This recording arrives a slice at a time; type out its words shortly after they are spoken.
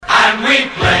And we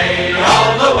play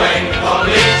all the way for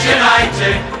Leeds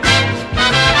United.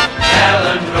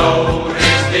 Ellen Road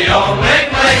is the only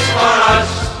place for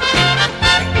us.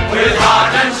 With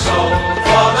heart and soul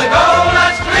for the goal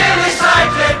that's clearly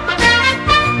sighted.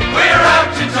 We're out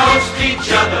to toast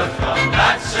each other from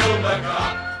that silver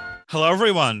cup. Hello,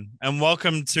 everyone, and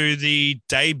welcome to the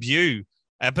debut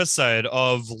episode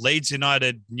of Leeds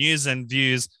United News and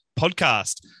Views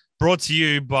podcast, brought to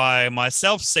you by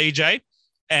myself, CJ,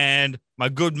 and my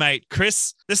good mate,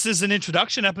 Chris. This is an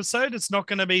introduction episode. It's not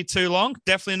going to be too long.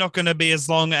 Definitely not going to be as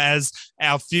long as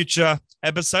our future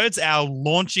episodes. Our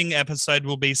launching episode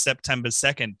will be September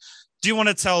 2nd. Do you want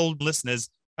to tell listeners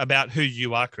about who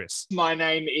you are, Chris? My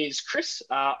name is Chris.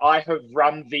 I have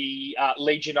run the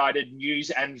Leeds United News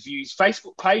and Views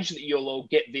Facebook page that you'll all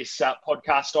get this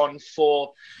podcast on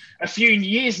for a few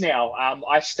years now.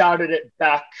 I started it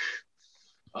back,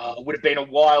 would have been a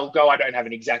while ago. I don't have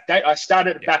an exact date. I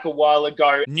started it back a while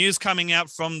ago. News coming out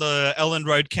from the Ellen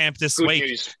Road camp this Good week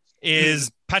news. is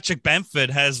Patrick Bamford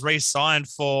has re-signed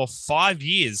for 5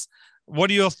 years. What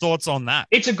are your thoughts on that?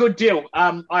 It's a good deal.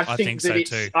 I think so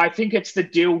too. I think it's the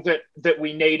deal that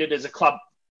we needed as a club.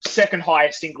 Second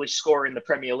highest English scorer in the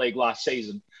Premier League last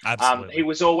season. Absolutely. He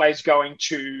was always going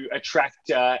to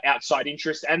attract outside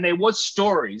interest, and there was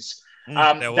stories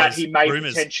that he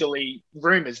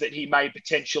may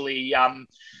potentially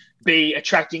be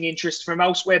attracting interest from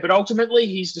elsewhere. But ultimately,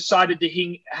 he's decided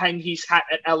to hang his hat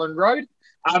at Ellen Road,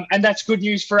 and that's good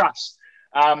news for us.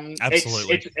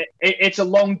 Absolutely. It's a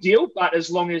long deal, but as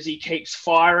long as he keeps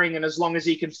firing and as long as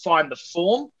he can find the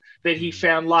form that he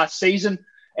found last season,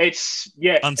 it's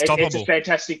a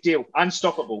fantastic deal.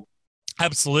 Unstoppable.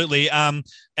 Absolutely. And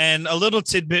a little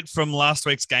tidbit from last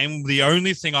week's game. The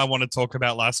only thing I want to talk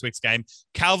about last week's game,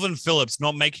 Calvin Phillips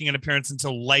not making an appearance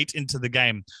until late into the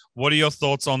game. What are your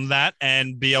thoughts on that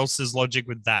and Bielsa's logic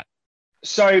with that?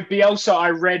 So Bielsa, I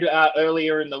read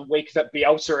earlier in the week that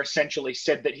Bielsa essentially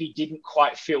said that he didn't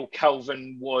quite feel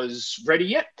Calvin was ready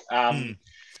yet.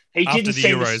 He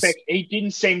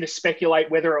didn't seem to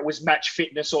speculate whether it was match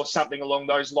fitness or something along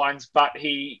those lines, but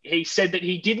he said that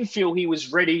he didn't feel he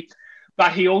was ready,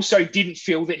 but he also didn't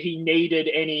feel that he needed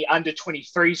any under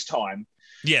 23s time.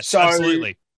 Yes, so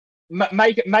absolutely.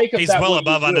 Make of He's that well what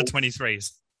above you under will.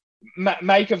 23s.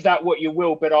 Make of that what you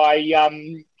will, but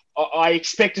I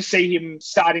expect to see him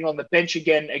starting on the bench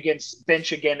again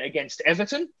against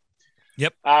Everton.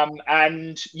 Yep.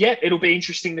 It'll be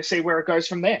interesting to see where it goes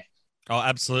from there. Oh,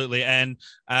 absolutely. And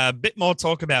a bit more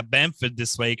talk about Bamford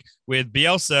this week with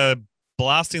Bielsa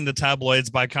blasting the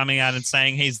tabloids by coming out and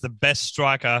saying he's the best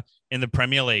striker in the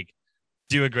Premier League.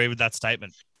 Do you agree with that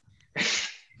statement?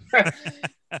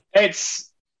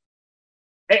 It's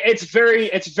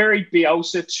very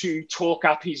Bielsa to talk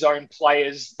up his own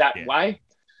players that way.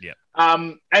 Yeah.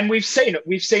 And we've seen it.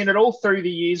 We've seen it all through the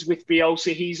years with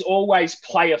Bielsa. He's always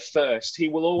player first. He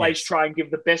will always try and give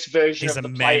the best version of the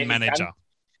player. He's a man manager.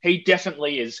 He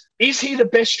definitely is. Is he the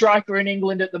best striker in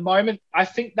England at the moment? I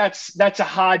think that's a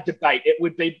hard debate. It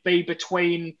would be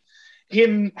between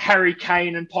him, Harry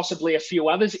Kane, and possibly a few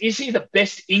others. Is he the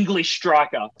best English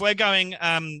striker? We're going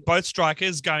both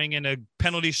strikers going in a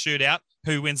penalty shootout.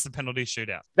 Who wins the penalty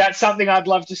shootout? That's something I'd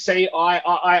love to see.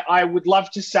 I would love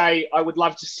to say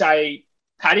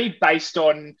Paddy, based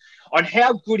on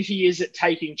how good he is at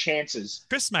taking chances.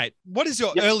 Chris, mate, what is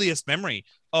your earliest memory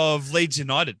of Leeds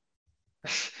United?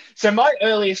 So my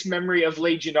earliest memory of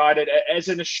Leeds United as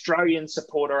an Australian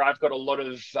supporter, I've got a lot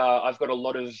of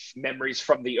memories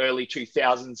from the early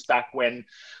 2000s back when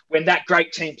that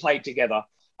great team played together.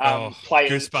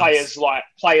 Players like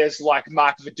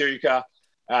Mark Viduka,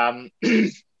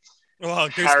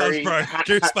 goosebumps, bro.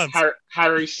 Goosebumps.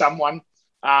 Harry someone.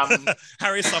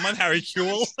 Harry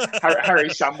Kewell.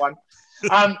 Harry someone.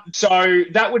 So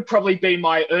that would probably be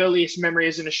my earliest memory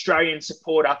as an Australian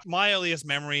supporter. My earliest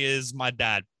memory is my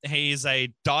dad. He is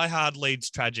a diehard Leeds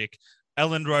tragic.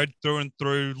 Ellen Road through and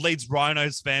through. Leeds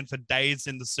Rhinos fan for days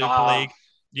in the Super League.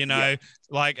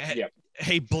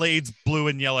 He bleeds blue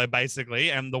and yellow,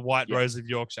 basically, and the white rose of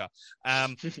Yorkshire.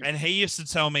 And he used to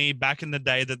tell me back in the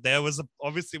day that there was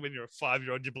obviously when you're a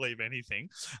 5-year-old, you believe anything.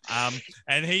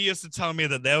 And he used to tell me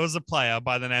that there was a player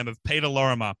by the name of Peter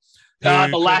Lorimer. The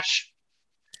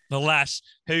Lash,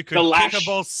 who could kick a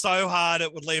ball so hard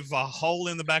it would leave a hole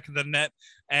in the back of the net.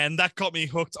 And that got me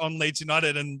hooked on Leeds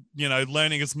United and,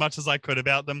 learning as much as I could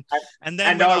about them. And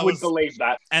I would believe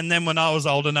that. And then when I was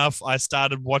old enough, I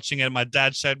started watching it. My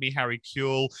dad showed me Harry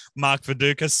Kewell, Mark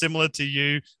Viduka, similar to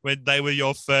you, when they were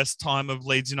your first time of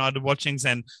Leeds United watchings.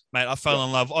 And, mate, I fell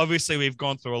in love. Obviously, we've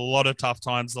gone through a lot of tough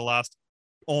times the last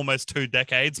almost 2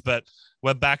 decades, but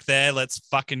we're back there. Let's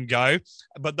fucking go.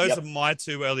 But those are my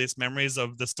two earliest memories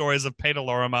of the stories of Peter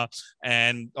Lorimer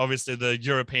and obviously the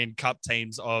European Cup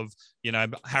teams of, you know,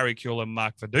 Harry Kewell and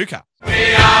Mark Viduka.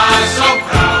 We are so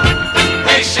proud.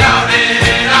 They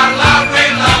shouted out loud.